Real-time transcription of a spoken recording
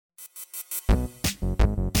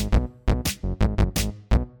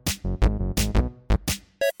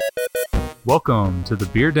Welcome to the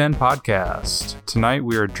Beer Den Podcast. Tonight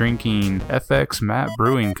we are drinking FX Matt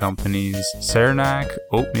Brewing Company's Saranac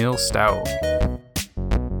Oatmeal Stout.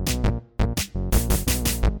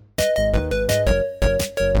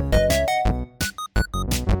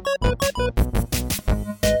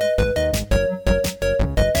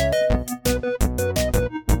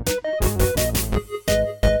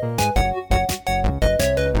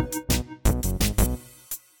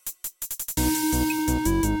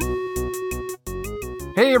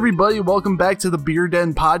 Hey everybody, welcome back to the Beer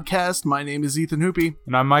Den Podcast. My name is Ethan Hoopy.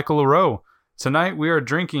 And I'm Michael LaRoe. Tonight we are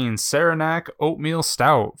drinking Saranac Oatmeal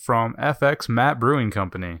Stout from FX Matt Brewing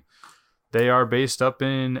Company. They are based up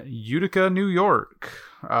in Utica, New York.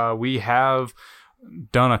 We have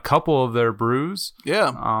done a couple of their brews.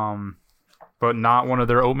 Yeah. But not one of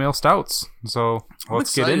their oatmeal stouts. So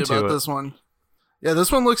let's get into about it. This one. Yeah,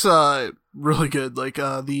 this one looks really good. Like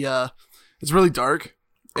it's really dark.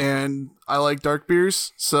 And I like dark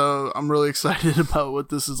beers, so I'm really excited about what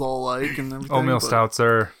this is all like and everything. Oatmeal stouts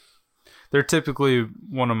they're typically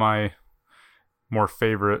one of my more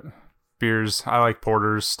favorite beers. I like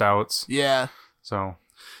porters, stouts. Yeah. So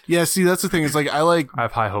yeah, see, that's the thing. It's like I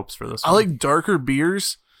have high hopes for this I one. like darker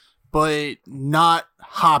beers, but not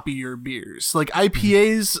hoppier beers. Like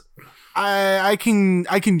IPAs, I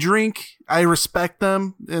can drink. I respect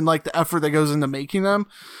them and like the effort that goes into making them.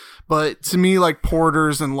 But to me, like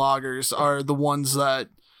porters and lagers are the ones that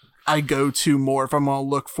I go to more if I'm going to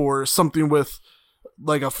look for something with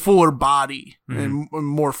like a fuller body and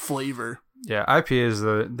more flavor. Yeah, IPAs,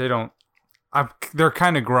 they're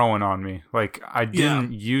kind of growing on me. Like I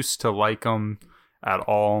didn't used to like them at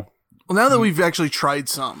all. Well, now that we've actually tried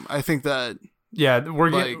some, I think that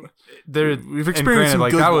we've experienced some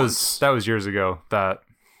like good that ones. that was years ago that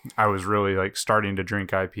I was really like starting to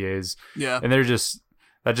drink IPAs. Yeah, and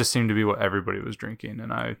that just seemed to be what everybody was drinking,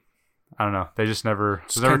 and I don't know. They just never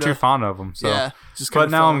too fond of them. So. Yeah,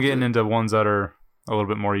 but now I'm getting into ones that are a little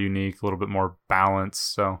bit more unique, a little bit more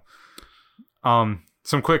balanced. So,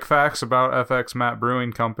 some quick facts about FX Matt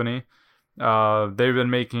Brewing Company. They've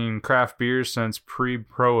been making craft beers since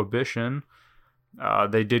pre-Prohibition.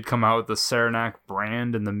 They did come out with the Saranac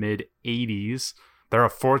brand in the mid '80s. They're a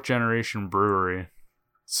fourth generation brewery.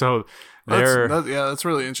 So that's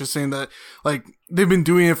really interesting that like they've been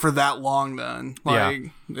doing it for that long. Then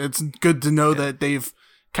it's good to know that they've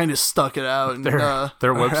kind of stuck it out and their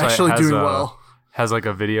website actually doing well. Has like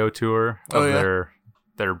a video tour of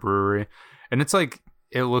their brewery, and it's like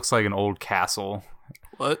it looks like an old castle.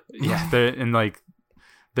 What? Yeah,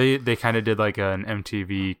 they kind of did like an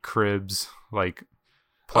MTV Cribs like.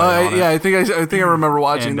 I think I remember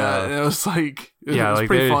watching that, and it was like it was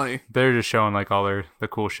pretty funny. They're just showing like all the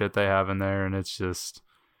cool shit they have in there, and it's just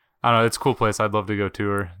I don't know, it's a cool place. I'd love to go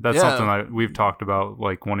tour. That's something that we've talked about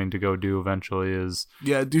like wanting to go do eventually is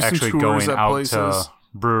do actually some tours going at out places. to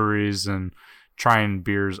breweries and trying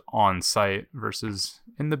beers on site versus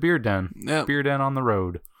in the beer den. Yeah. Beer den on the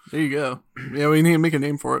road. There you go. Yeah, we need to make a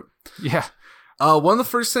name for it. Yeah. One of the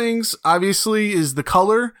first things obviously is the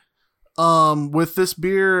color. With this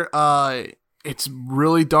beer, it's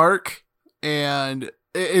really dark and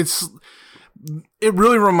it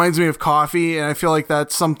really reminds me of coffee, and I feel like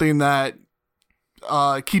that's something that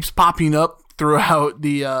keeps popping up throughout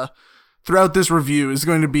this review is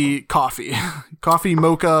going to be coffee, coffee,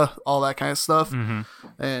 mocha, all that kind of stuff. Mm-hmm.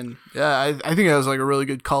 And yeah, I think it has like a really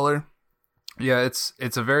good color. Yeah,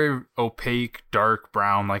 it's a very opaque, dark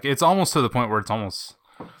brown. Like it's almost to the point where it's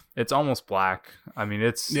almost black. I mean,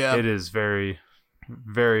 it is very,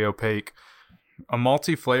 very opaque. A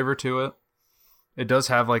malty flavor to it. It does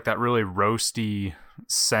have like that really roasty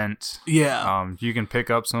scent. Yeah. You can pick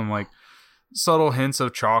up some like subtle hints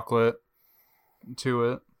of chocolate to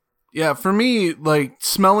it. Yeah, for me, like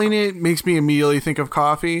smelling it makes me immediately think of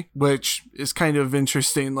coffee, which is kind of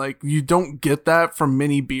interesting. Like you don't get that from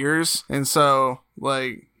many beers, and so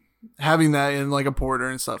like having that in like a porter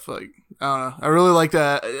and stuff, like I don't know, I really like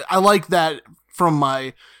that. I like that from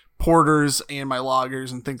my porters and my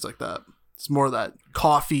lagers and things like that. It's more of that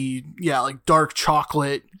coffee, like dark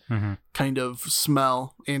chocolate kind of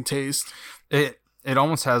smell and taste. It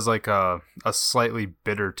almost has like a slightly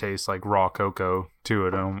bitter taste, like raw cocoa to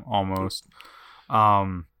it almost.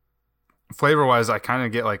 Flavor wise, I kind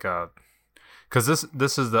of get like because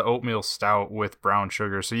this is the oatmeal stout with brown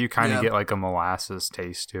sugar, so you kind of get like a molasses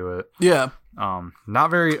taste to it. Yeah. Not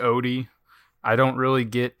very oaty. I don't really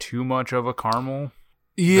get too much of a caramel.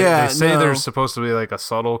 Yeah. They say there's supposed to be like a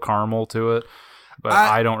subtle caramel to it, but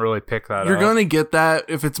I don't really pick that up. You're going to get that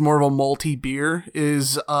if it's more of a malty beer.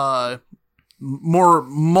 More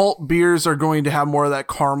malt beers are going to have more of that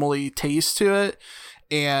caramely taste to it.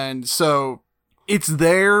 And so it's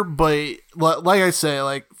there, but like I say,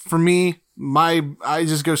 like for me, I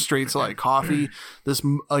just go straight to like coffee, this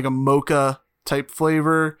like a mocha type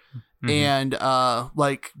flavor, and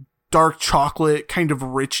like dark chocolate kind of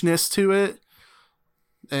richness to it.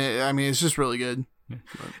 I mean, it's just really good.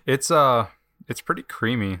 It's pretty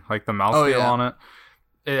creamy, like the mouthfeel on it.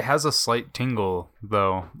 It has a slight tingle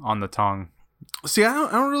though on the tongue. See, I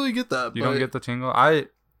don't really get that. You don't get the tingle?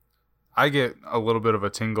 I get a little bit of a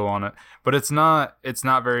tingle on it, but it's not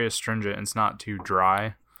very astringent. It's not too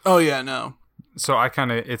dry. Oh yeah, no. So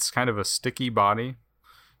it's kind of a sticky body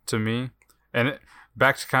to me, and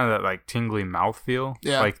back to kind of that like tingly mouthfeel.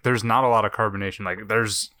 Yeah. Like there's not a lot of carbonation. Like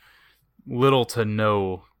there's little to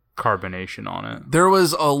no carbonation on it. There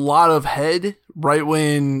was a lot of head right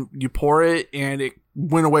when you pour it, and it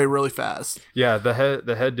went away really fast. Yeah, the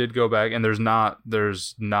head did go back, and there's not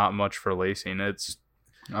much for lacing.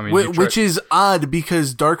 Which is odd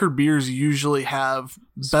because darker beers usually have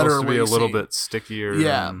better supposed to be lacing. a little bit stickier.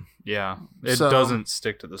 Yeah. It doesn't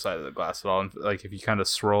stick to the side of the glass at all. Like if you kind of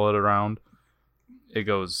swirl it around, it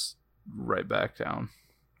goes right back down.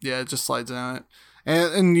 Yeah, it just slides down.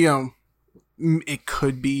 And you know, it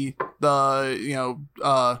could be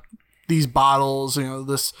these bottles,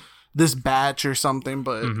 this batch or something,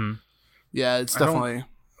 but yeah, it's definitely.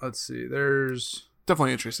 Let's see. There's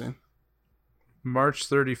definitely interesting. March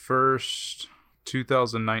 31st,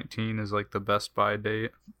 2019 is like the best buy date.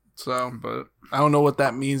 So, but I don't know what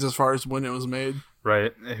that means as far as when it was made.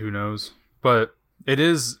 Right. Who knows? But it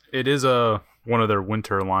is one of their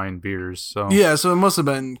winter line beers. So yeah, so it must have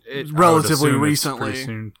been relatively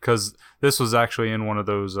recently. Because this was actually in one of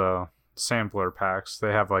those sampler packs.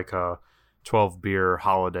 They have like a 12 beer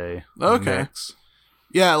holiday mix.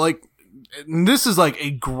 Yeah, like this is like a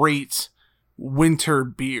great winter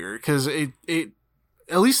beer because it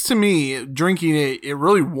at least to me, drinking it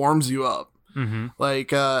really warms you up.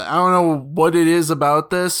 Like I don't know what it is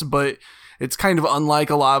about this, but it's kind of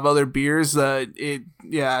unlike a lot of other beers that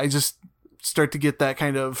I just start to get that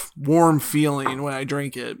kind of warm feeling when I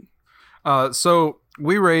drink it. So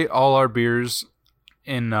we rate all our beers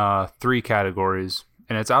in 3 categories,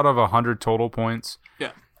 and it's out of 100 total points.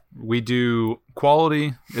 Yeah, we do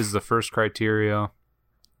quality is the first criteria.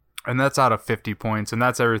 And that's out of 50 points, and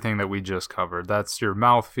that's everything that we just covered. That's your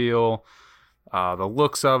mouthfeel, the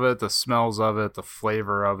looks of it, the smells of it, the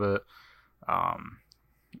flavor of it,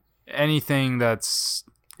 anything that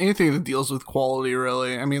deals with quality,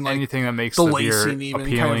 really. I mean, like anything that makes the beer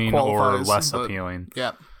appealing or less appealing.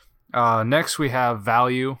 Yeah. Next, we have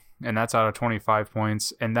value, and that's out of 25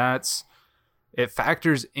 points, and it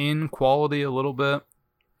factors in quality a little bit,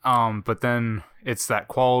 but then it's that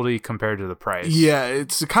quality compared to the price. Yeah,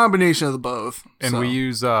 it's a combination of the both. And we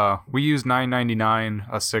use $9.99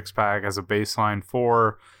 a 6-pack as a baseline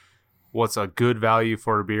for what's a good value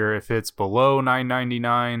for a beer. If it's below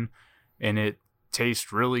 $9.99 and it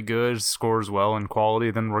tastes really good, scores well in quality,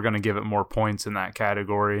 then we're going to give it more points in that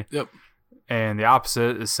category. Yep. And the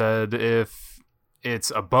opposite is said, if it's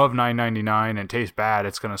above $9.99 and tastes bad,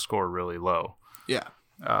 it's going to score really low. Yeah.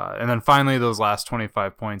 And then finally, those last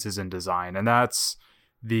 25 points is in design, and that's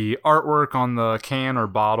the artwork on the can or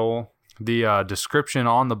bottle, the description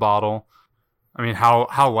on the bottle. I mean,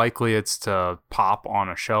 how likely it's to pop on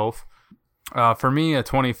a shelf. For me, a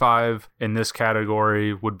 25 in this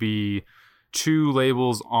category would be 2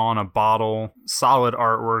 labels on a bottle, solid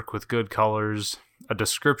artwork with good colors, a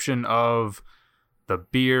description of the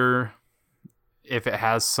beer, if it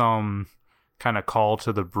has some kind of call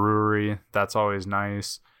to the brewery, that's always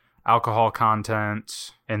nice, alcohol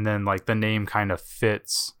content, and then like the name kind of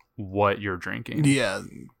fits what you're drinking. Yeah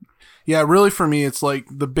Really, for me, it's like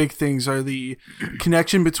the big things are the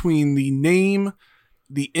connection between the name,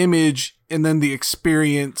 the image, and then the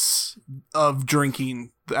experience of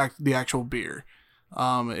drinking the actual beer.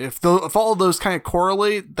 If all of those kind of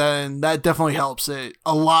correlate, then that definitely helps it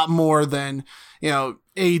a lot more than,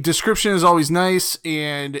 a description is always nice,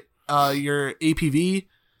 and your APV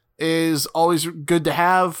is always good to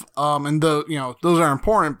have. And those are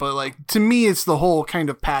important, but like to me, it's the whole kind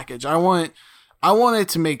of package. I want it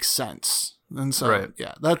to make sense. And so,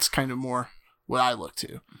 yeah, that's kind of more what I look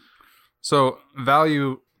to. So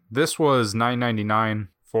value, this was $9.99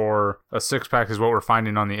 for a 6-pack is what we're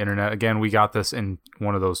finding on the internet. Again, we got this in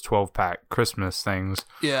one of those 12-pack Christmas things.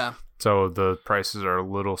 Yeah. So the prices are a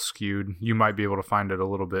little skewed. You might be able to find it a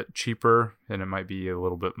little bit cheaper, and it might be a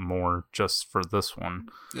little bit more just for this one.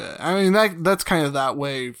 Yeah, I mean, that's kind of that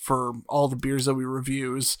way for all the beers that we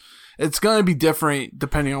review. It's going to be different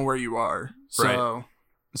depending on where you are. So, right.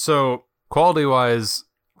 So quality-wise,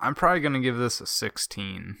 I'm probably going to give this a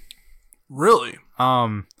 16. Really?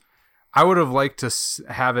 I would have liked to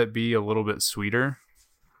have it be a little bit sweeter.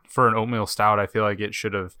 For an oatmeal stout, I feel like it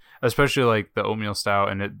should have, especially like the oatmeal stout,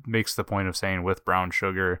 and it makes the point of saying with brown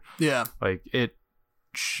sugar. Yeah. Like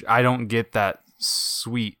I don't get that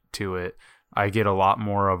sweet to it. I get a lot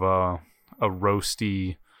more of a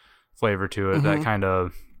roasty flavor to it, that kind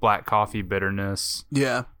of black coffee bitterness.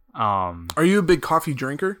 Yeah. Are you a big coffee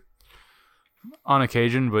drinker? On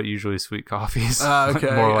occasion, but usually sweet coffees.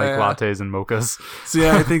 Okay. More like lattes and mochas. So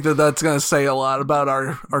yeah, I think that's going to say a lot about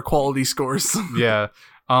our quality scores. Yeah.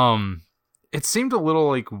 It seemed a little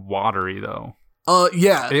like watery though.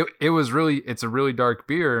 Yeah. It's a really dark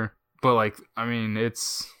beer, but like, I mean,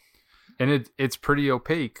 it's pretty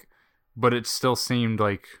opaque, but it still seems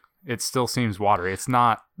watery. It's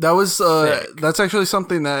not. That was, thick. That's actually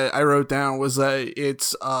something that I wrote down was that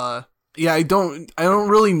it's, yeah, I don't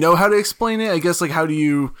really know how to explain it. I guess like,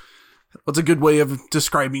 what's a good way of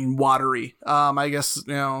describing watery? I guess,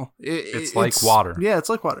 it's like water. Yeah, it's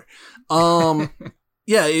like water.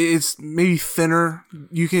 Yeah, it's maybe thinner.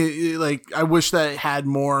 You can like, I wish that it had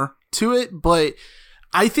more to it, but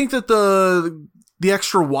I think that the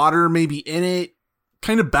extra water maybe in it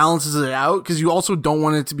kind of balances it out, because you also don't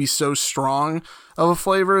want it to be so strong of a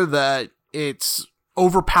flavor that it's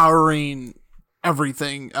overpowering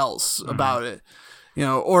everything else about it.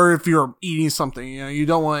 Or if you're eating something, you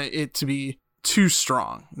don't want it to be too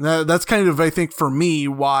strong. That's kind of, I think, for me,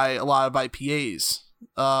 why a lot of IPAs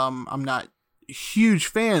I'm not a huge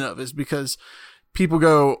fan of, is because people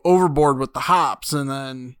go overboard with the hops, and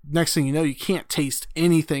then next thing you know, you can't taste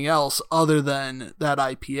anything else other than that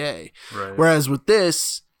IPA. Right. Whereas with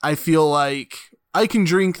this, I feel like I can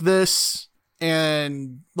drink this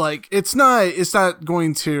and like it's not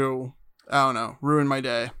going to, I don't know, ruin my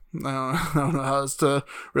day. I don't know how else to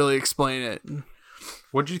really explain it.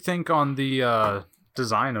 What'd you think on the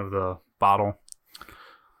design of the bottle?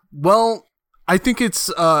 Well, I think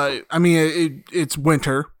it's it's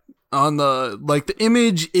winter. On the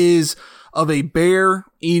image is of a bear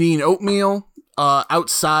eating oatmeal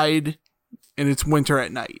outside, and it's winter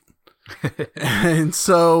at night. And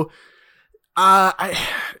so I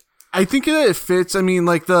think that it fits. I mean,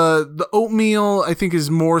 like the oatmeal, I think, is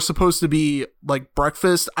more supposed to be like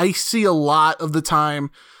breakfast. I see a lot of the time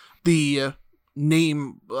the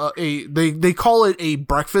name they call it a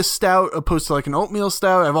breakfast stout opposed to like an oatmeal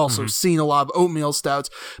stout. I've also seen a lot of oatmeal stouts,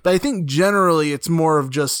 but I think generally it's more of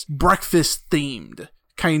just breakfast themed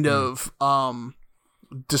kind of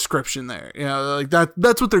description there. Like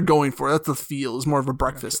that's what they're going for. That's the feel, is more of a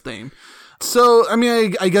breakfast theme. So, I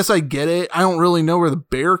mean, I guess I get it. I don't really know where the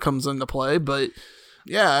bear comes into play, but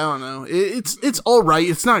yeah, I don't know. It's all right.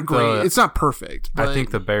 It's not great. It's not perfect. But I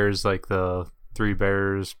think the bear's like the Three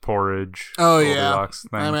Bears porridge. Oh yeah. Goldilocks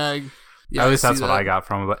thing. I mean, at least that's what I got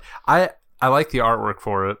from it. But I like the artwork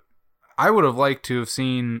for it. I would have liked to have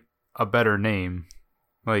seen a better name.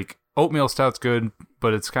 Like, oatmeal stout's good,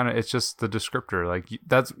 but it's just the descriptor. Like,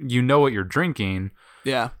 that's, what you're drinking.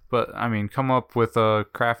 Yeah. But I mean, come up with a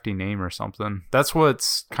crafty name or something. That's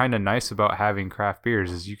what's kind of nice about having craft beers,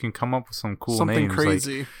 is you can come up with some cool something names.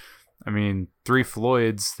 Crazy. Like, I mean, Three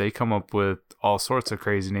Floyds, they come up with all sorts of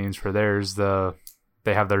crazy names for theirs. They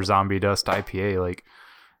have their Zombie Dust IPA, like,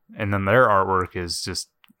 and then their artwork is just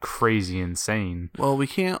crazy insane. Well, we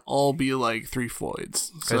can't all be like Three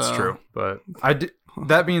Floyds. So. That's true, but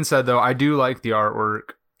that being said, though, I do like the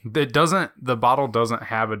artwork. The bottle doesn't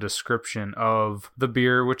have a description of the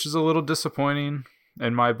beer, which is a little disappointing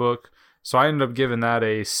in my book. So I ended up giving that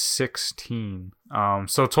a 16.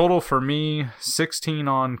 So total for me, 16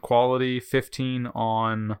 on quality, 15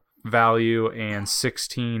 on value, and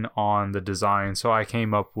 16 on the design. So I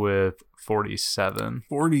came up with 47.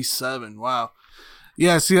 47. Wow.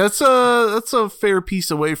 Yeah, see, that's a fair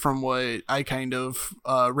piece away from what I kind of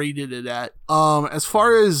rated it at. As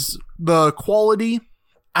far as the quality,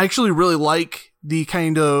 I actually really like the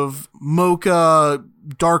kind of mocha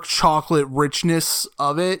dark chocolate richness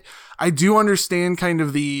of it. I do understand kind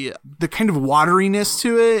of the kind of wateriness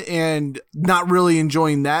to it, and not really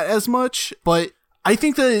enjoying that as much, but I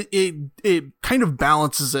think that it kind of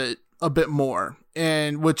balances it a bit more,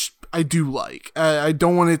 and which I do like. I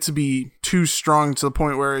don't want it to be too strong to the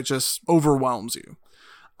point where it just overwhelms you.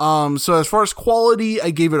 So as far as quality, I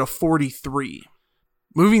gave it a 43.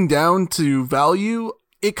 Moving down to value,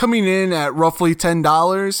 it coming in at roughly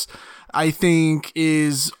 $10, I think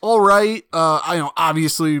is all right. I know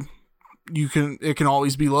obviously it can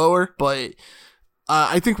always be lower, but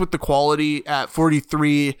I think with the quality at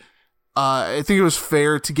 43, I think it was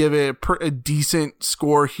fair to give it a decent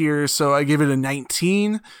score here. So I give it a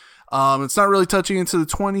 19. It's not really touching into the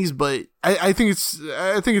 20s, but I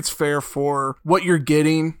think it's fair for what you're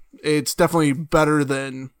getting. It's definitely better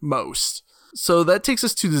than most. So that takes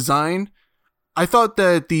us to design. I thought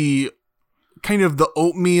that the kind of the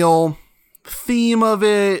oatmeal theme of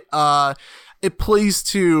it, it plays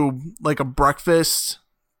to like a breakfast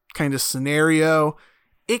kind of scenario.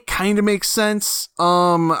 It kind of makes sense.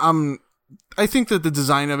 I think that the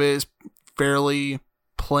design of it is fairly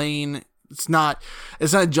plain. It's not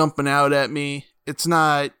jumping out at me. It's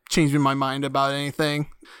not changing my mind about anything.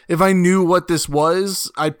 If I knew what this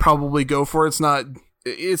was, I'd probably go for it.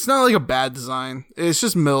 It's not like a bad design. It's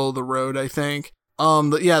just middle of the road, I think.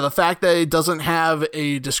 The fact that it doesn't have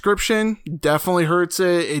a description definitely hurts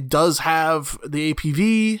it. It does have the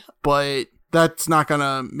APV, but that's not going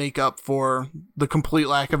to make up for the complete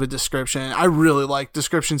lack of a description. I really like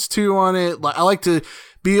descriptions too on it. I like to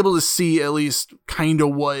be able to see at least kind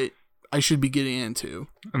of what I should be getting into.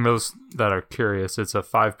 And those that are curious, it's a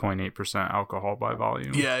 5.8% alcohol by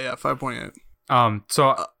volume. Yeah, 5.8.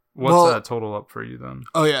 So what's that total up for you then?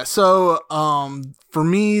 Oh yeah, so for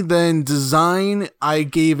me then design, I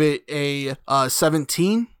gave it a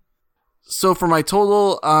 17. So for my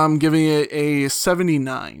total, I'm giving it a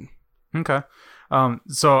 79. Okay.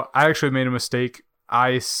 So I actually made a mistake.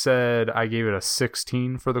 I said I gave it a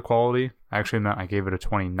 16 for the quality. I actually meant I gave it a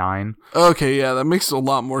 29. Okay, yeah, that makes a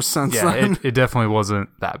lot more sense. Yeah, then. It definitely wasn't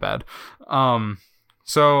that bad.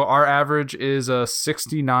 So our average is a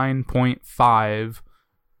 69.5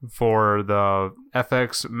 for the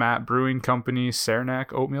FX Matt Brewing Company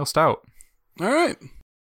Saranac Oatmeal Stout. All right.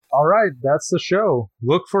 All right, that's the show.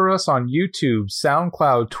 Look for us on YouTube,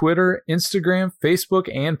 SoundCloud, Twitter, Instagram, Facebook,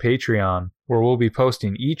 and Patreon, where we'll be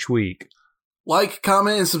posting each week. Like,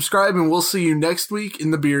 comment, and subscribe, and we'll see you next week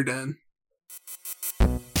in the Beer Den.